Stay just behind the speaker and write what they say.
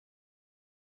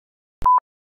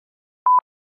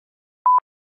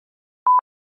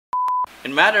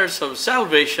in matters of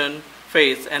salvation,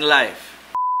 faith, and life.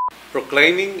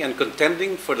 Proclaiming and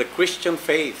contending for the Christian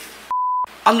faith.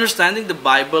 Understanding the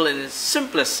Bible in its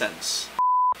simplest sense.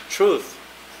 Truth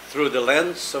through the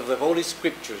lens of the Holy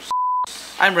Scriptures.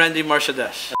 I'm Randy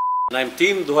Marshadash. And I'm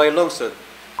Tim Duhay Longsod.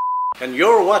 And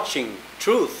you're watching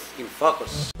Truth in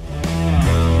Focus.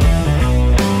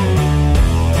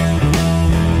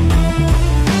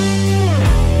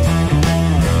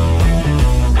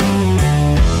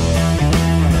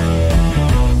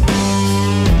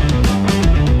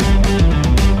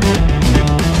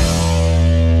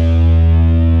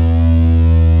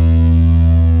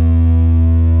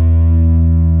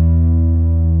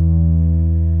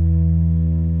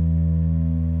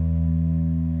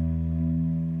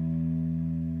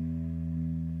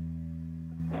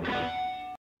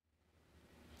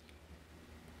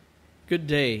 Good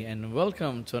day and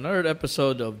welcome to another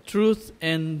episode of Truth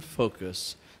in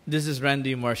Focus. This is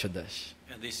Randy Marshadash.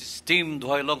 And this is Tim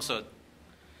Duhay Longsod.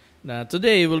 Now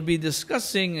today we'll be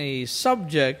discussing a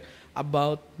subject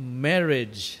about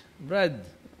marriage. Brad,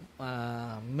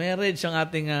 marriage ang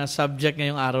ating subject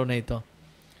ngayong araw na ito.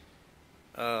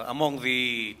 Among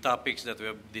the topics that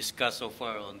we have discussed so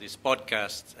far on this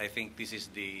podcast, I think this is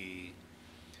the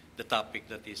topic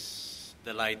that is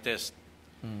the lightest.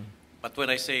 But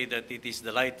when I say that it is the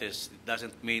lightest, it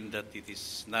doesn't mean that it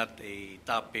is not a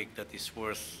topic that is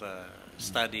worth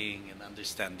studying and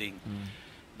understanding.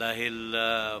 Dahil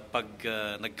pag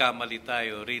nagkamali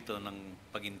tayo rito ng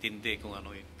pag-intindi kung ano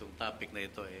itong topic na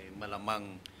ito,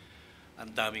 malamang ang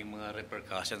daming mga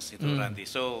repercussions nito, Randy.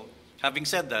 So, having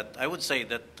said that, I would say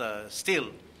that still,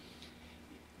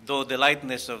 though the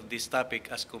lightness of this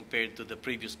topic as compared to the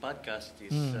previous podcast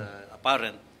is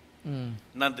apparent,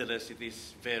 nonetheless, it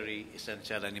is very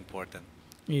essential and important.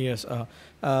 Yes.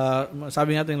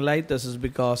 Sabi natin lightest is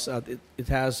because it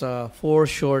has 4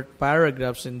 short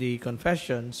paragraphs in the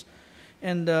Confessions.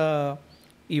 And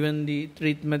even the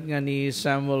treatment nga ni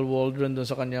Samuel Waldron doon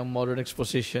sa kanyang modern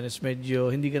exposition is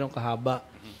medyo hindi ganun kahaba.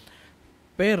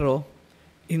 Pero,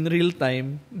 in real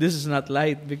time, this is not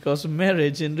light because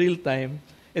marriage in real time,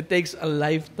 it takes a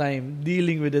lifetime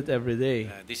dealing with it every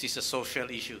day. This is a social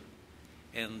issue.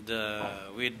 And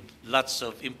with lots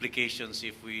of implications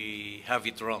if we have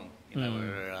it wrong in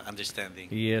our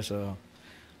understanding. Yes.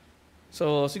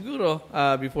 So siguro,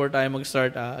 before tayo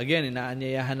mag-start, again,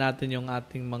 inaanyayahan natin yung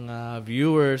ating mga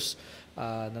viewers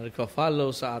na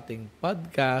nagpa-follow sa ating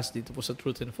podcast dito po sa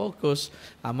Truth in Focus.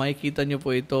 Makikita nyo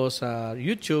po ito sa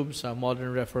YouTube, sa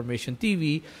Modern Reformation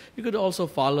TV. You could also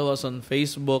follow us on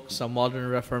Facebook sa Modern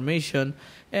Reformation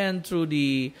and through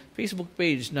the Facebook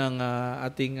page ng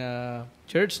ating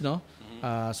church, no?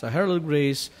 Sa Herald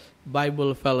Grace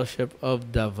Bible Fellowship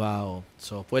of Davao.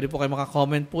 So, pwede po kayo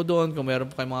maka-comment po doon kung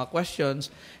meron po kayong mga questions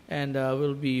and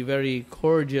we'll be very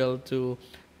cordial to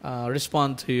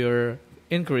respond to your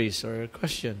inquiries or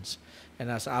questions.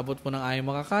 And sa abot po ng aming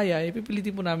makakaya,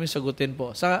 ipipilitin po namin sagutin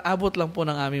po. Sa abot lang po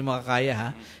ng aming makakaya, ha?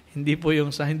 Hindi po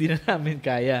yung sa hindi na namin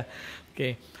kaya.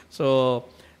 Okay. So,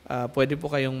 pwede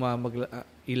po kayong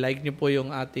i-like nyo po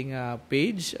yung ating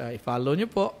page, i-follow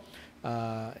nyo po,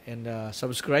 and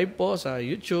subscribe po sa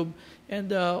YouTube,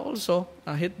 and also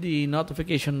hit the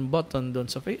notification button doon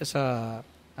sa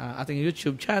ating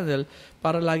YouTube channel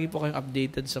para lagi po kayong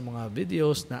updated sa mga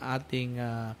videos na ating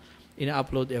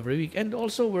ina-upload every week. And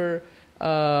also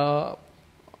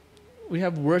we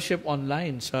have worship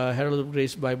online sa Herald of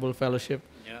Grace Bible Fellowship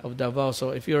of Davao. So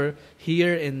if you're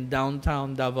here in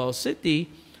downtown Davao City,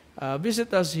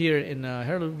 visit us here in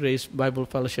Herald of Grace Bible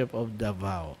Fellowship of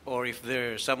Davao. Or if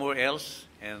they're somewhere else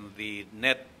and the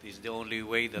net is the only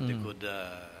way that they could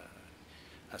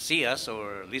see us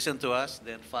or listen to us,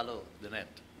 then follow the net.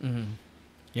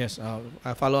 Yes,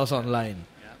 follow us online.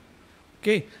 Yeah.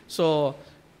 Okay, so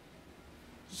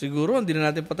siguro hindi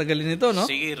na natin patagalin ito, no?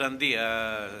 Sige, Randy,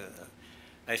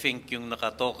 I think yung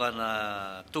nakatoka na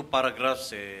 2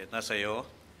 paragraphs nasa iyo.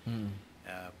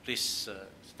 Please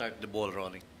start the ball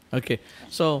rolling. Okay.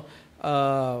 So,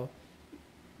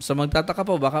 sa magtataka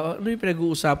po, baka ano yung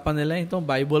pinag-uusapan nila? Itong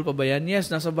Bible pa ba yan? Yes,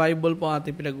 nasa Bible po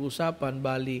ating pinag-uusapan.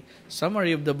 Bali,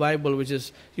 summary of the Bible, which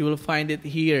is, you will find it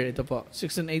here. Ito po,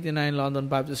 1689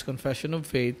 London Baptist Confession of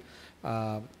Faith.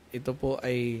 Ito po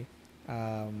ay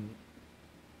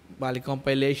bali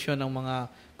compilation ng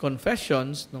mga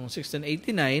confessions noong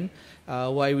 1689.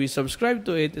 Why we subscribe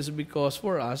to it is because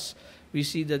for us, we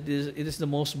see that it is the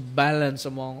most balanced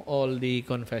among all the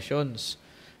confessions.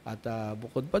 At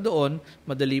bukod pa doon,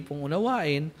 madali pong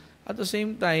unawain. At the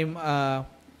same time,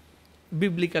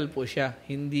 biblical po siya.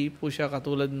 Hindi po siya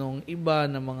katulad nung iba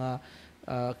na mga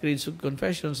creeds of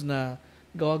confessions na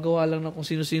gawa-gawa lang na kung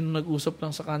sino-sino nag-usap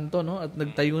lang sa kanto, no? At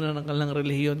nagtayo na ng kanilang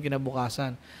relihiyon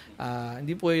kinabukasan.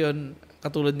 Hindi po yun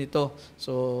katulad nito.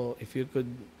 So, if you could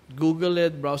Google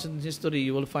it, browse it in history,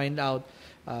 you will find out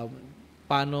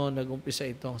paano nag-umpisa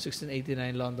itong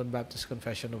 1689 London Baptist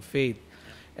Confession of Faith.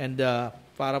 And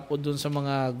para po dun sa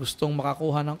mga gustong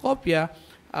makakuha ng kopya,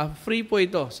 free po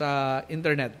ito sa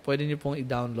internet. Pwede niyo pong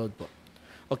i-download po.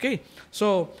 Okay,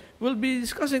 so we'll be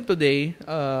discussing today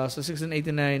sa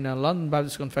 1689 London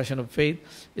Baptist Confession of Faith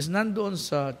is nandoon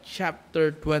sa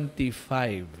chapter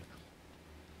 25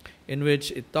 in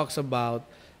which it talks about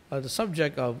the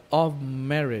subject of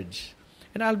marriage.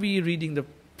 And I'll be reading the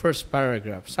first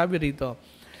paragraph. Sabi rito,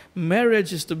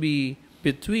 marriage is to be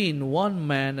between one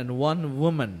man and one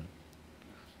woman.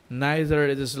 Neither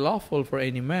it is lawful for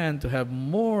any man to have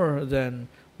more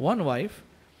than one wife,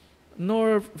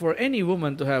 nor for any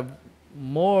woman to have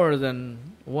more than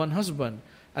one husband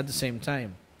at the same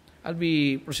time. I'll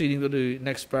be proceeding to the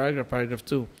next paragraph, paragraph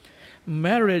 2.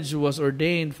 Marriage was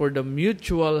ordained for the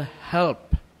mutual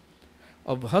help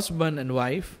of husband and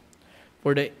wife,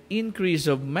 for the increase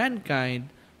of mankind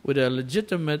with a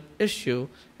legitimate issue,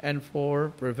 and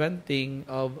for preventing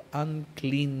of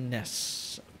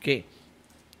uncleanness. Okay.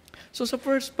 So sa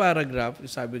first paragraph,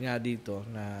 sabi nga dito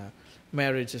na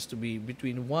marriage is to be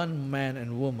between one man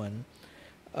and woman.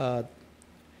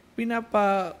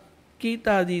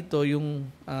 Pinapakita dito yung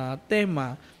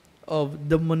tema of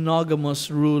the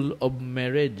monogamous rule of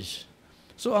marriage.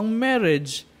 So ang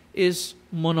marriage is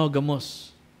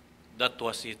monogamous. That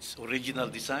was its original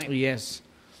design. Yes.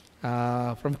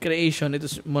 From creation, it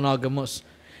is monogamous.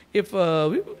 If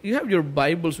you have your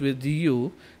Bibles with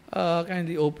you,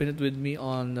 kindly open it with me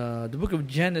on the book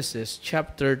of Genesis,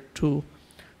 chapter 2,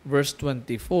 verse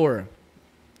 24.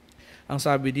 Ang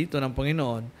sabi dito ng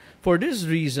Panginoon, for this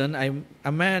reason,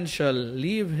 a man shall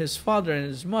leave his father and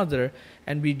his mother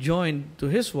and be joined to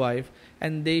his wife,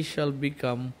 and they shall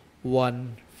become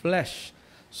one flesh.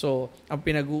 So, ang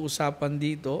pinag-uusapan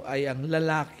dito ay ang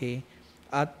lalaki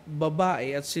at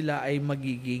babae at sila ay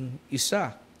magiging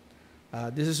isa.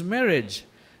 This is marriage.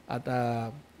 At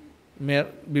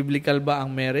biblical ba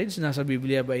ang marriage? Nasa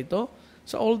Biblia ba ito?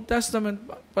 Sa Old Testament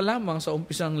pa lamang, sa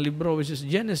umpisang libro, which is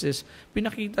Genesis,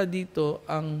 pinakita dito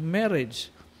ang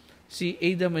marriage. Si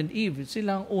Adam and Eve,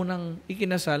 sila ang unang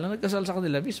ikinasal. Ang nagkasal sa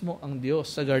kanila mismo ang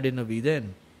Diyos sa Garden of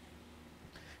Eden.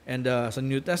 And sa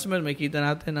New Testament, may kita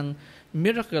natin ang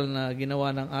miracle na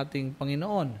ginawa ng ating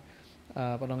Panginoon,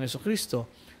 Panginoong Jesucristo,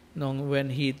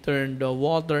 when He turned the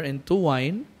water into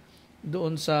wine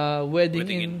doon sa wedding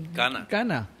in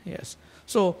Cana. Yes.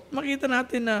 So, makita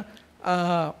natin na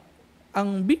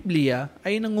ang Biblia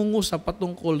ay nangungusap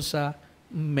patungkol sa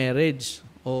marriage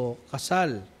o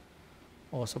kasal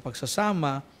o sa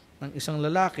pagsasama ng isang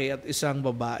lalaki at isang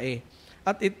babae.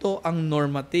 At ito ang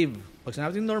normative. Pag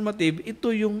sinabing normative, ito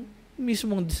yung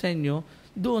mismong disenyo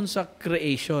doon sa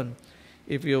creation.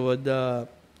 If you would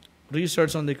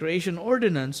research on the creation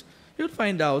ordinance, you'll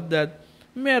find out that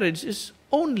marriage is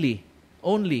only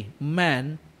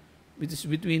man, it is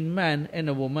between man and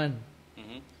a woman.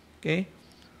 Mm-hmm. Okay?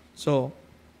 So,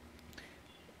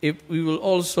 if we will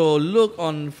also look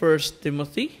on 1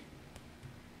 Timothy,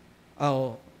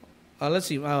 let's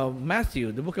see, Matthew,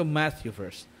 the book of Matthew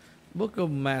first. Book of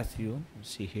Matthew,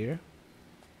 let's see here.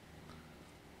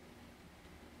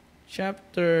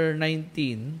 Chapter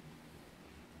 19,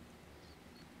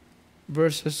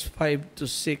 verses 5 to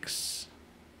 6.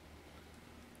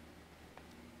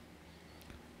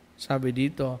 Sabi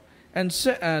dito, and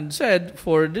said,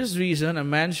 for this reason a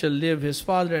man shall leave his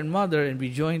father and mother and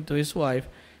be joined to his wife,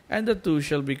 and the two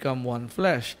shall become one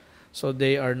flesh. So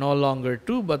they are no longer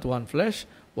two but one flesh.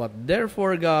 What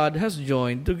therefore God has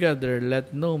joined together,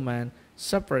 let no man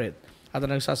separate. At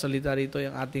ang nagsasalita rito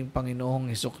yung ating Panginoong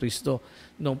Jesucristo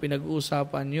nung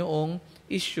pinag-uusapan yung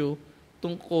issue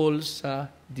tungkol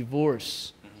sa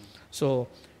divorce.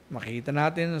 So, makikita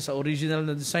natin sa original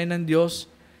na design ng Diyos,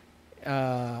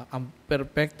 ang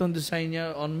perfectong design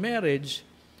niya on marriage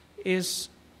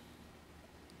is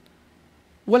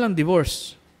walang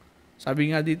divorce.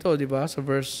 Sabi nga dito, di ba, sa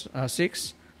verse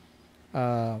 6,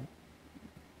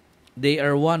 they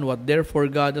are one. What therefore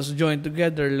God has joined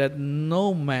together, let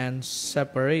no man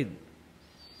separate.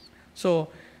 So,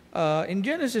 in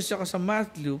Genesis saka sa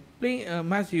Matthew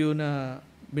na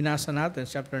binasa natin,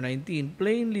 chapter 19,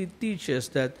 plainly teaches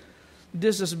that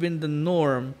this has been the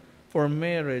norm for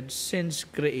marriage since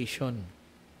creation.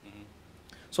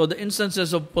 So the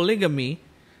instances of polygamy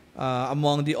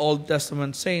among the Old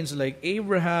Testament saints like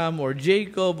Abraham or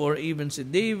Jacob or even si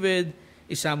David,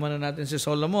 isama na natin si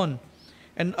Solomon,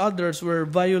 and others were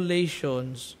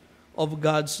violations of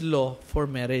God's law for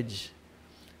marriage.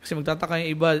 Kasi magtataka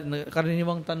yung iba,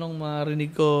 karaniwang tanong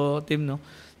marinig ko, Tim, no,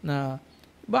 na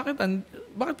bakit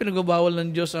pinagbabawal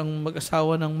ng Diyos ang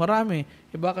mag-asawa ng marami?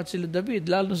 Bakit sila David?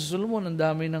 Lalo sa Solomon, ang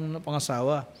dami ng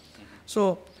pangasawa.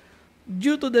 So,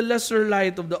 due to the lesser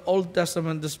light of the Old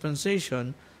Testament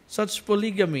dispensation, such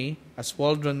polygamy, as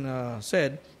Waldron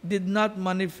said, did not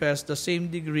manifest the same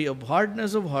degree of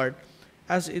hardness of heart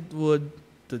as it would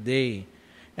today.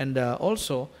 And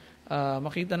also,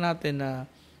 makita natin na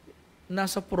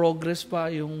nasa progress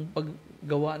pa yung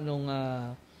paggawa ng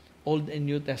Old and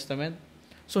New Testament.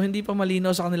 So, hindi pa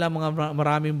malinaw sa kanila mga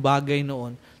maraming bagay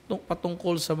noon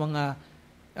patungkol sa mga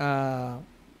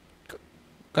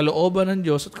kalooban ng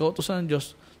Diyos at kautusan ng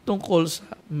Diyos tungkol sa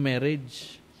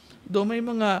marriage. Though may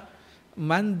mga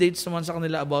mandates naman sa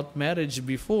kanila about marriage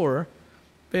before,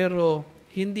 pero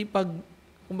hindi pa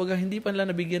nila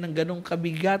nabigyan ng ganong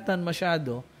kabigatan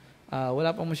masyado,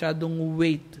 wala pang masyadong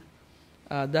weight,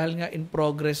 dahil nga in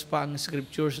progress pa ang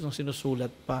scriptures nung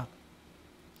sinusulat pa.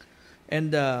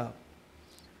 And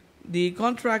the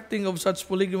contracting of such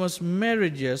polygamous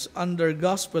marriages under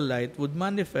gospel light would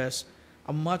manifest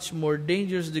a much more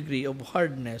dangerous degree of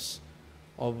hardness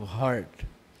of heart.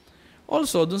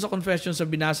 Also, dun sa confession sa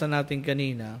binasa natin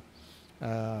kanina,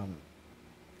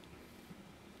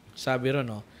 sabi ron,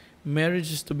 no,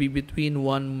 marriage is to be between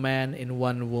one man and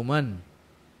one woman.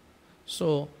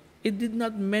 So, it did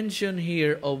not mention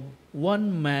here of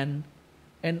one man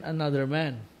and another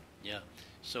man. Yeah.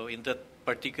 So, in that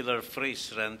particular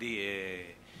phrase, Randy,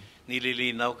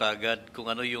 nililinaw kaagad kung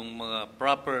ano yung mga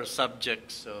proper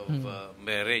subjects of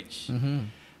marriage.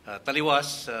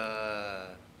 Taliwas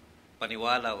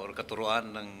paniwala o katuruan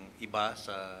ng iba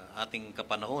sa ating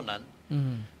kapanahonan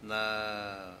na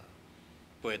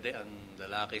pwede ang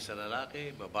lalaki sa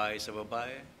lalaki, babae sa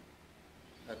babae,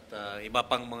 at iba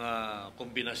pang mga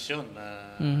kombinasyon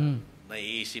na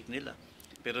naiisip nila.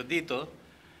 Pero dito,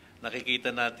 nakikita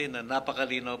natin na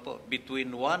napakalinaw po, between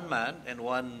one man and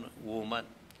one woman.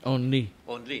 Only.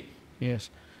 Yes.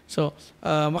 So,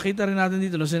 makita rin natin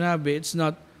dito, no, sinabi, it's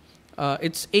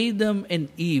Adam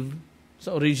and Eve,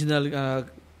 sa original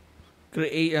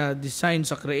design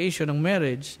sa creation ng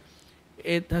marriage.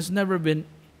 It has never been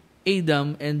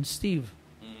Adam and Steve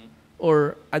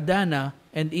or Adana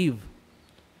and Eve.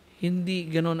 Hindi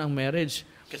ganon ang marriage.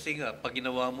 Kasi nga, pag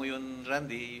ginawa mo yun,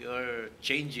 Randy, you're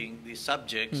changing the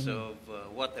subjects of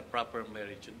what a proper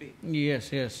marriage should be. Yes.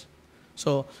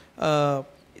 So,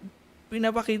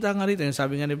 pinapakita nga rito,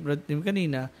 sabi nga ni Brad Tim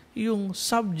kanina, yung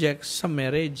subjects sa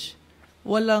marriage.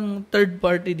 Walang third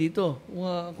party dito.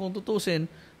 Kung tutusin,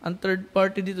 ang third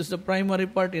party dito is the primary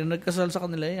party na nagkasal sa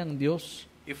kanila ang Diyos.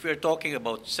 If we're talking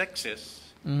about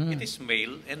sexes, it is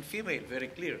male and female, very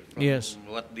clear from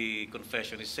what the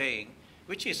confession is saying,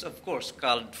 which is, of course,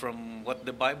 culled from what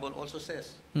the Bible also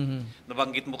says.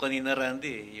 Nabanggit mo kanina,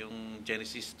 Randy, yung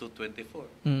Genesis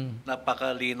 2:24.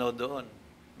 Napakalinaw doon.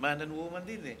 Man and woman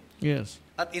din eh. Yes.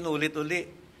 At inulit-uli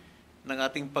ng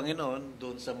ating Panginoon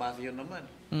doon sa Matthew naman.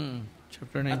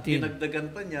 Chapter 19. At dinagdagan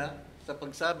pa niya sa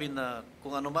pagsabi na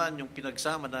kung ano man yung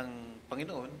pinagsama ng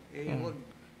Panginoon, huwag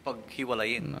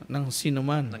paghiwalayin. Ng sino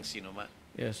man.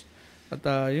 Yes. At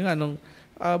yung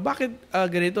bakit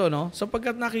ganito, no?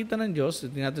 Sapagkat nakita ng Diyos,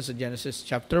 tingnan natin sa Genesis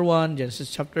chapter 1,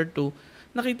 Genesis chapter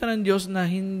 2, nakita ng Diyos na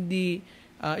hindi,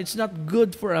 it's not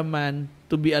good for a man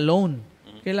to be alone.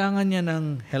 Kailangan niya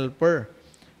ng helper.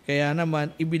 Kaya naman,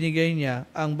 ibinigay niya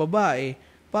ang babae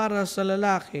para sa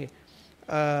lalaki,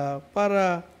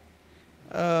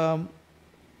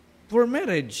 for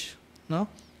marriage. No?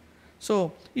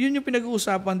 So, yun yung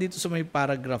pinag-uusapan dito sa may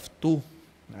paragraph 2.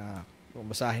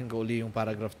 Basahin ko uli yung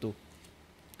paragraph 2.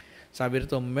 Sabi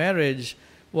rito, marriage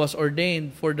was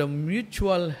ordained for the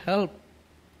mutual help,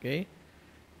 okay,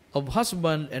 of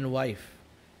husband and wife.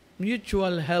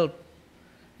 Mutual help.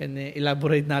 And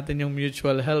elaborate natin yung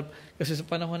mutual help. Kasi sa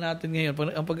panahon natin ngayon,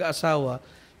 ang pag-aasawa,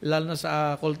 lalo na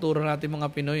sa kultura natin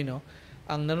mga Pinoy, no,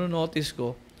 ang nanonotice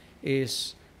ko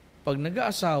is, pag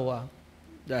nag-aasawa,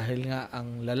 dahil nga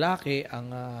ang lalaki,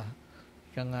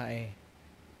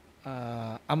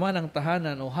 ama ng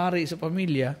tahanan o hari sa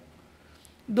pamilya,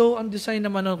 though ang design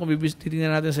naman kung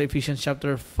titingnan natin sa Ephesians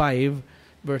chapter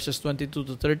 5, verses 22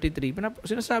 to 33,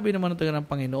 sinasabi naman ng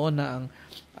Panginoon na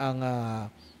ang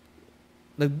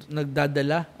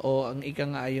nagdadala o ang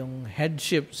yung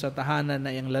headship sa tahanan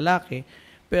na yung lalaki,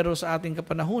 pero sa ating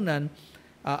kapanahunan,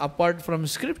 apart from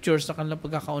scriptures na kanilang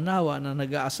pagkakaunawa na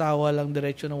nag-aasawa lang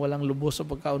diretsyo na walang lubos sa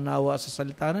pagkaunawa sa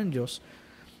salita ng Diyos,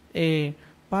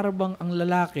 para bang ang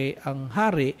lalaki, ang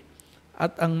hari,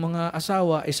 at ang mga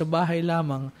asawa ay sa bahay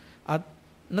lamang, at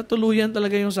natuluyan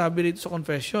talaga yung sabi rito sa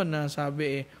confession na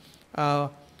sabi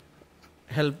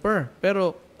helper.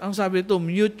 Pero ang sabi ito,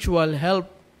 mutual help.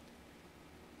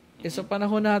 Sa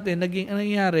panahon natin, ang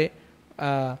nangyari,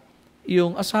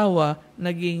 yung asawa,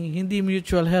 naging hindi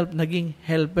mutual help, naging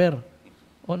helper.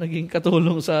 O naging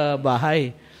katulong sa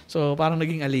bahay. So, parang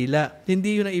naging alila.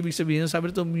 Hindi yun ang ibig sabihin. Sabi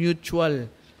ito, mutual.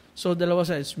 So, dalawa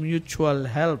sa it's mutual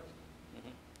help.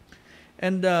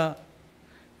 And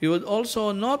you would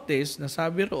also notice na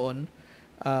sabi roon,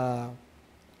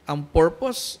 ang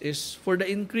purpose is for the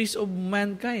increase of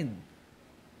mankind.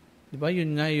 Diba?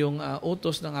 Yun nga yung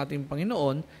utos ng ating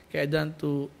Panginoon kay Adan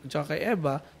kay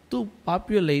Eva to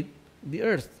populate the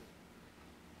earth.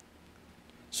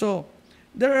 So,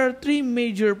 there are three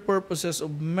major purposes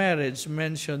of marriage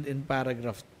mentioned in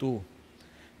paragraph 2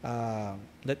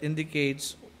 that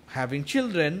indicates having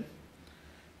children.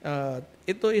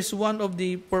 Ito is one of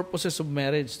the purposes of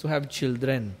marriage, to have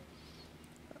children.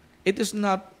 It is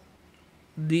not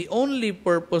the only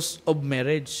purpose of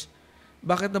marriage.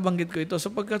 Bakit nabanggit ko ito?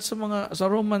 Sapagkat sa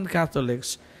Roman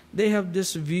Catholics, they have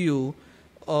this view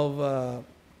of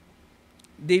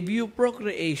they view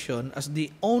procreation as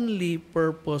the only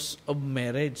purpose of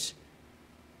marriage.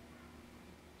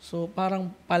 So parang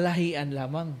palahian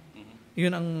lamang.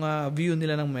 Yun ang view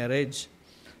nila ng marriage.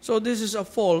 So this is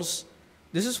false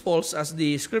as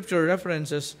the scripture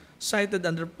references cited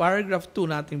under paragraph 2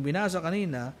 nating binasa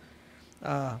kanina.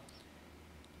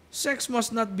 Sex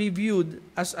must not be viewed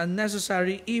as a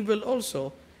necessary evil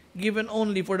also, given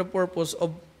only for the purpose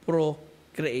of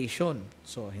procreation.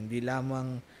 So, hindi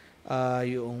lamang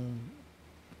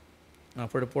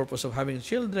for the purpose of having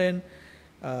children.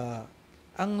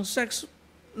 Ang sex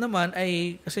naman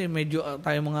ay, kasi medyo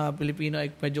tayo mga Pilipino ay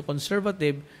medyo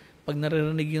conservative. Pag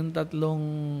naririnig yung tatlong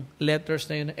letters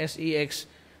na yun, SEX,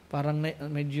 parang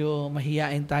medyo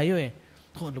mahiyain tayo eh.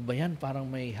 Ano ba yan? Parang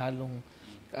may halong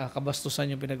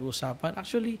kabastusan yung pinag-uusapan.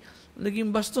 Actually,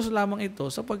 naging bastos lamang ito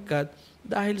sapagkat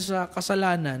dahil sa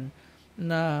kasalanan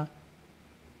na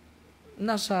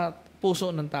nasa puso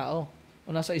ng tao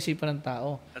o nasa isipan ng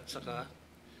tao. At saka,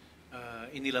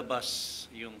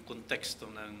 inilabas yung konteksto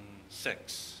ng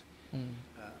sex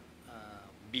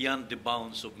beyond the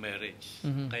bounds of marriage.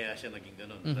 Kaya siya naging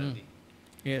ganun.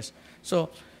 Yes. So,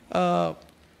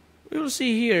 we will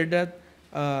see here that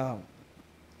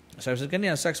sabi sa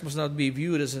kanina, sex must not be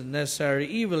viewed as a necessary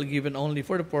evil given only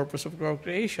for the purpose of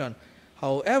procreation.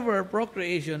 However,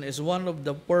 procreation is one of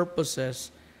the purposes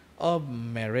of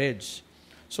marriage.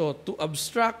 So, to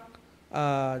abstract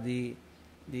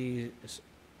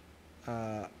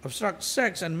abstract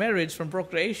sex and marriage from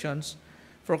procreation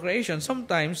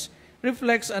sometimes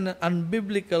reflects an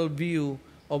unbiblical view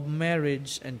of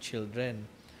marriage and children.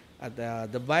 At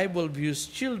the Bible views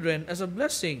children as a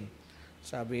blessing.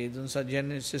 Sabi dun sa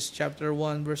Genesis chapter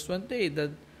 1 verse 28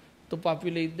 that to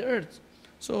populate the earth.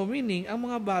 So meaning ang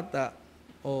mga bata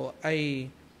ay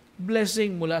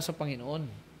blessing mula sa Panginoon.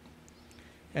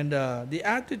 And the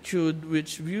attitude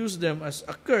which views them as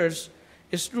a curse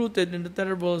is rooted in the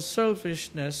terrible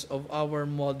selfishness of our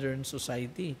modern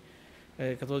society.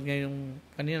 Katulad nga yung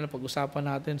kanina na pag-usapan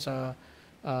natin sa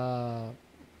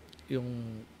yung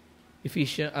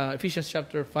Ephesians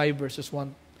chapter 5 verses 1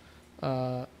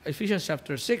 Ephesians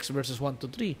chapter 6 verses 1 to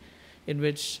 3 in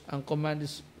which ang command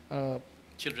is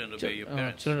children obey your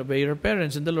parents. Children obey your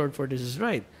parents in the Lord, for this is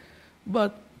right.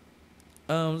 But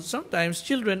sometimes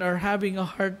children are having a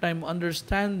hard time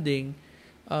understanding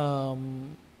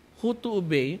who to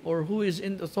obey or who is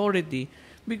in authority,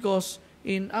 because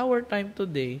in our time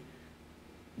today,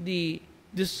 the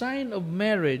design of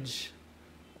marriage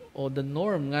o the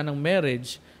norm nga ng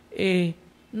marriage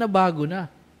nabago na.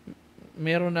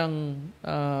 Meron ng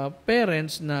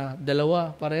parents na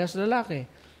dalawa parehas lalaki,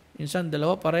 minsan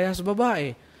dalawa parehas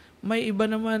babae. May iba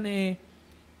naman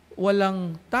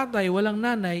walang tatay, walang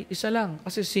nanay, isa lang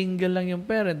kasi single lang yung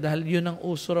parent dahil yun ang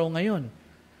uso raw ngayon.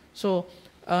 So,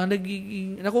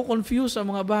 nakukonfuse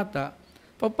ang mga bata.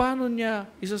 Paano niya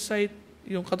isa-cite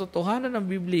yung katotohanan ng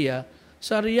Biblia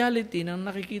sa reality ng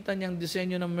nakikita niyang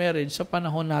disenyo ng marriage sa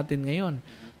panahon natin ngayon,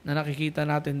 na nakikita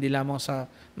natin di lamang sa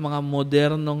mga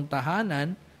modernong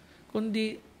tahanan,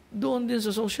 kundi doon din sa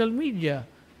social media.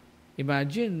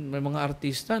 Imagine, may mga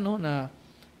artista na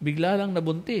bigla lang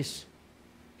nabuntis.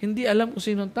 Hindi alam kung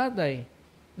sinong tatay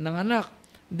ng anak.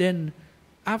 Then,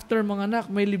 after mga anak,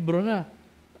 may libro na.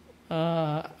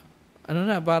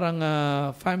 Parang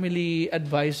family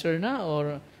advisor na,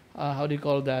 or how do you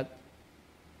call that?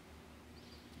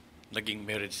 Naging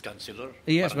marriage counselor.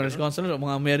 Yes, marriage counselor.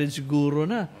 Mga marriage guru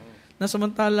na. Na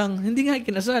samantalang, hindi nga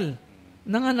ikinasal.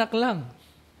 Nanganak lang.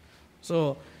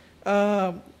 So,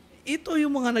 ito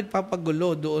yung mga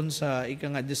nagpapagulo doon sa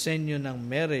disenyo ng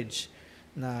marriage.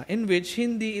 na in which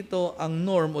hindi ito ang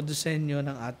norm o disenyo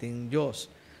ng ating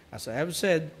Diyos. As I have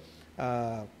said,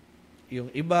 yung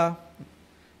iba,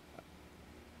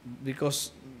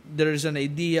 because there is an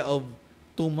idea of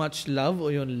too much love o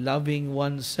yung loving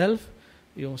oneself,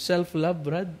 yung self-love,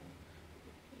 Brad,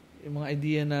 yung mga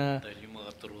idea na Dahil yung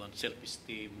mga turuan,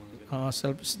 self-esteem, mga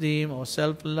self-esteem o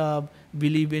self-love,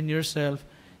 believe in yourself,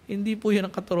 hindi po yun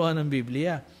ang katuruan ng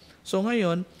Biblia. So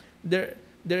ngayon, there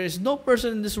is no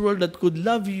person in this world that could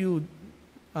love you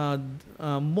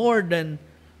more than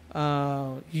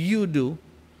you do.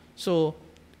 So,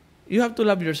 you have to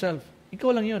love yourself. Ikaw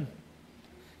lang yun.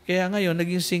 Kaya ngayon,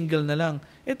 naging single na lang.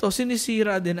 Ito,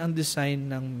 sinisira din ang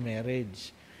design ng marriage.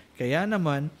 Kaya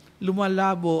naman,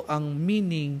 lumalabo ang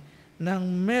meaning ng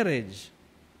marriage.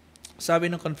 Sabi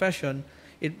ng confession,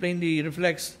 it plainly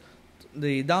reflects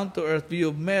the down-to-earth view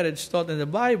of marriage taught in the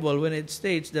Bible when it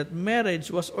states that marriage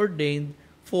was ordained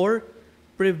for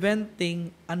preventing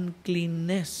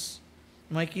uncleanness.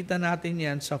 Makikita natin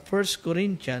yan sa 1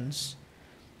 Corinthians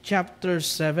chapter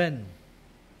 7.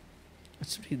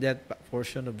 Let's read that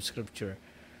portion of Scripture.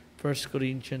 1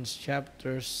 Corinthians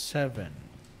chapter 7.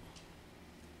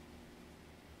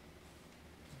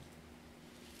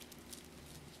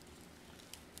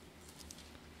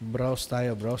 Browse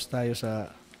tayo sa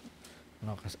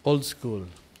old school.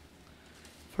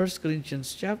 1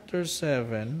 Corinthians chapter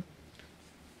 7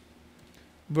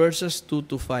 verses 2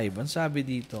 to 5. Ang sabi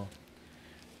dito,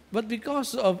 but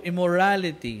because of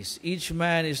immoralities, each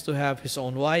man is to have his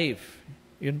own wife.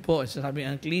 Yun po, sabi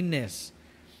ang uncleanness.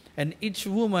 And each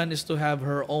woman is to have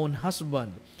her own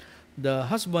husband.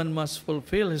 The husband must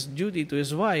fulfill his duty to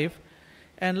his wife,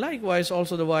 and likewise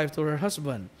also the wife to her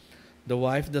husband. The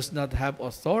wife does not have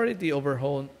authority over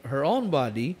her own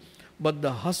body, but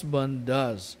the husband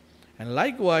does. And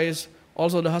likewise,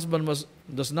 also the husband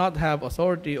does not have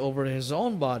authority over his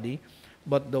own body,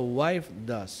 but the wife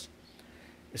does.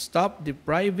 Stop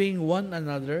depriving one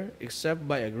another, except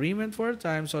by agreement for a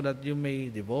time, so that you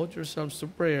may devote yourselves to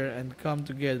prayer and come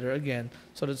together again,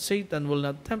 so that Satan will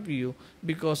not tempt you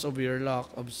because of your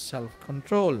lack of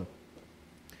self-control.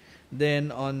 Then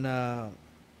on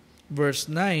verse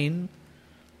 9,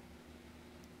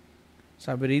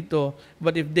 sabi rito,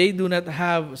 but if they do not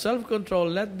have self-control,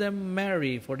 let them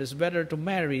marry, for it is better to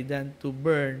marry than to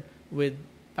burn with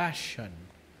passion.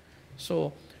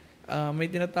 So, may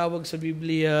tinatawag sa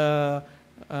Biblia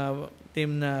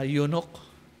team na eunuch.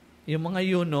 Yung mga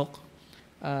eunuch,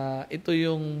 ito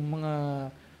yung mga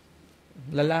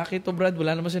lalaki to, Brad.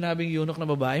 Wala naman sinabing eunuch na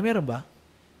babae. Meron ba?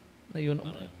 Na eunuch?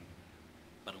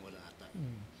 parang wala ata.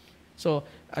 So,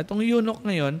 itong eunuch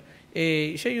ngayon,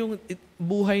 siya yung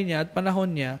buhay niya at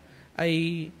panahon niya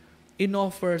ay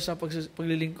in-offer sa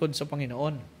paglilingkod sa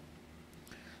Panginoon.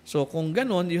 So, kung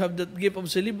ganon, you have that gift of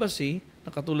celibacy,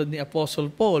 na katulad ni Apostle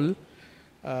Paul,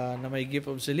 na may gift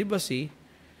of celibacy,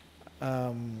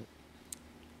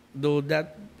 though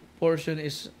that portion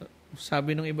is,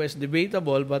 sabi ng iba is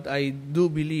debatable, but I do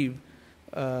believe,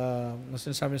 na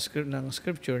sinasabi ng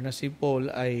scripture, na si Paul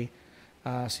ay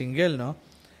single, no?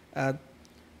 At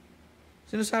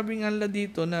sinasabi nga nila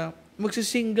dito na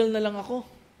magsisingle na lang ako.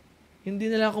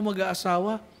 Hindi na lang ako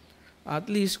mag-aasawa.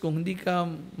 At least kung hindi ka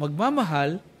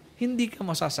magmamahal, hindi ka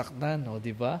masasaktan, no?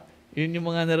 Di ba? Yun yung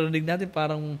mga narinig natin,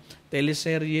 parang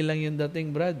teleserye lang yung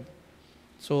dating, Brad.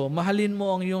 So, mahalin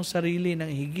mo ang iyong sarili ng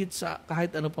higit sa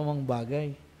kahit ano pa mang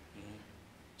bagay.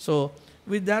 So,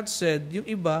 with that said, yung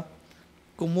iba,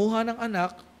 kumuha ng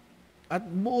anak at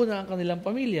buo na ang kanilang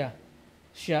pamilya.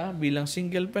 Siya bilang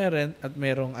single parent at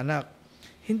merong anak.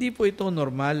 Hindi po ito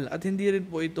normal at hindi rin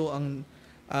po ito ang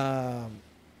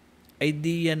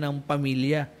idea ng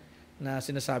pamilya na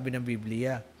sinasabi ng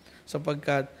Biblia.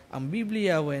 Sapagkat ang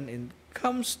Biblia, when it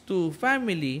comes to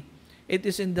family, it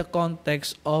is in the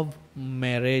context of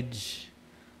marriage.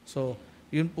 So,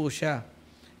 yun po siya.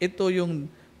 Ito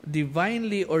yung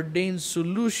divinely ordained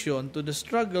solution to the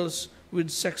struggles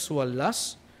with sexual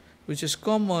lust, which is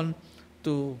common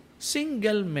to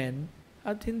single men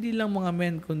at hindi lang mga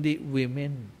men, kundi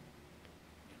women.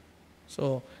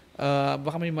 So,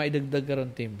 baka may maidagdag ka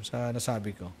ron, Tim, sa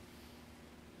nasabi ko.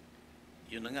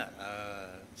 Yun na nga.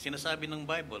 Sinasabi ng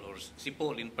Bible, or si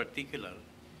Paul in particular,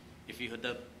 if you had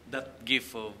that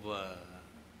gift of,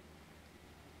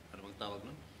 ano bang tawag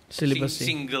nun? Celibacy.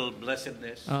 Single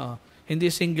blessedness.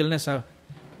 Hindi singleness,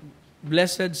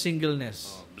 blessed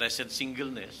singleness. Blessed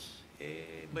singleness.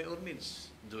 By all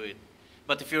means, do it.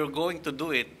 But if you're going to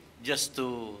do it, just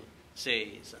to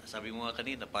say, sabi mo nga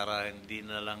kanina, para hindi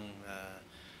na lang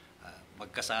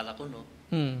magkasala ko, no?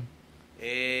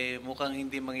 Mukhang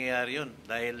hindi mangyayari yun.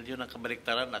 Dahil yun ang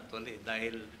kabaliktaran actually.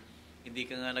 Dahil hindi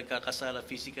ka nga nagkakasala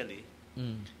physically,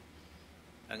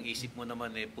 Ang isip mo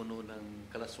naman puno ng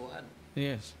kalaswaan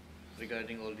Yes.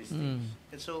 regarding all these Mm. things.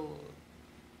 And so,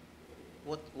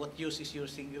 what use is your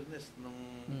singleness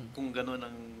kung gano'n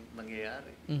ang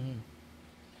nangyayari? Mhm.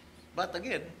 But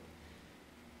again,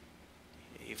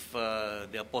 if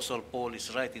the Apostle Paul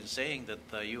is right in saying that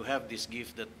you have this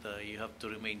gift that you have to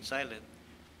remain silent,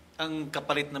 ang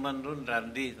kapalit naman ron,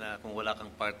 Randy, na kung wala kang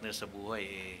partner sa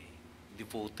buhay,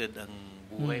 devoted ang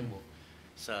buhay mo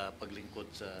sa paglingkod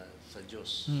sa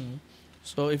Diyos. Mhm.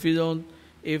 So if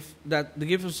the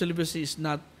gift of celibacy is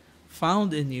not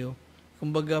found in you,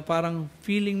 kumbaga parang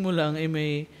feeling mo lang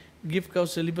may gift ka of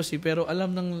celibacy pero alam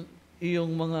ng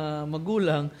iyong mga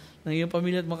magulang, ng iyong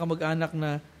pamilya at mga kamag-anak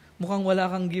na mukhang wala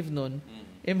kang gift nun,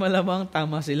 malamang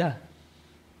tama sila.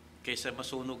 Kaysa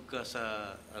masunog ka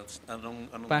sa anong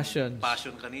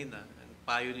Passion kanina, ang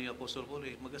payo ni Apostle Paul,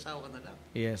 mag-asawa ka na lang.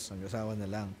 Yes, mag-asawa na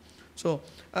lang. So,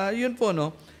 yun po,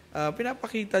 no?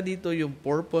 Pinapakita dito yung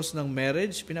purpose ng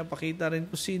marriage, pinapakita rin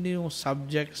kung sino yung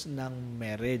subjects ng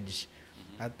marriage.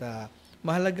 At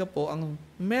mahalaga po ang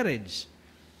marriage.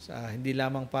 Hindi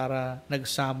lamang para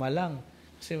nagsama lang.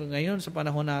 Kasi ngayon, sa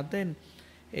panahon natin,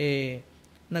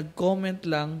 nag-comment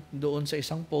lang doon sa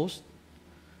isang post,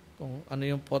 kung ano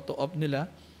yung photo op nila.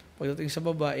 Pagdating sa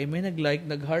baba, may nag-like,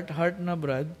 nag-heart na,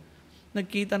 Brad.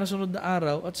 Nagkita na sunod na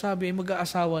araw at sabi,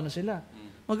 mag-aasawa na sila.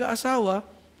 Mag-aasawa,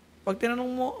 pag tinanong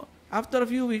mo, after a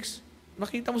few weeks,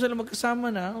 nakita mo sila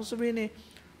magkasama na, sabihin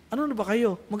ano na ba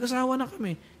kayo? Mag-asawa na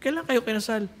kami. Kailan kayo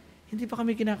kinasal? Hindi pa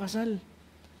kami kinakasal.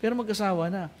 Pero mag-asawa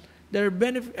na.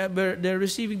 They're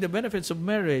receiving the benefits of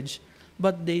marriage,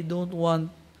 but they don't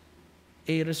want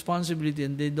a responsibility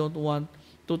and they don't want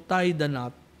to tie the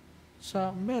knot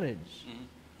sa marriage.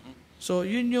 So,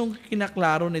 yun yung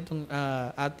kinaklaro nitong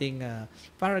ating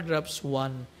paragraphs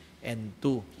 1 and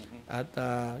 2. At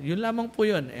yun lamang po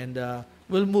yun. And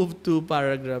we'll move to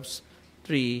paragraphs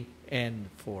 3 and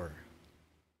 4.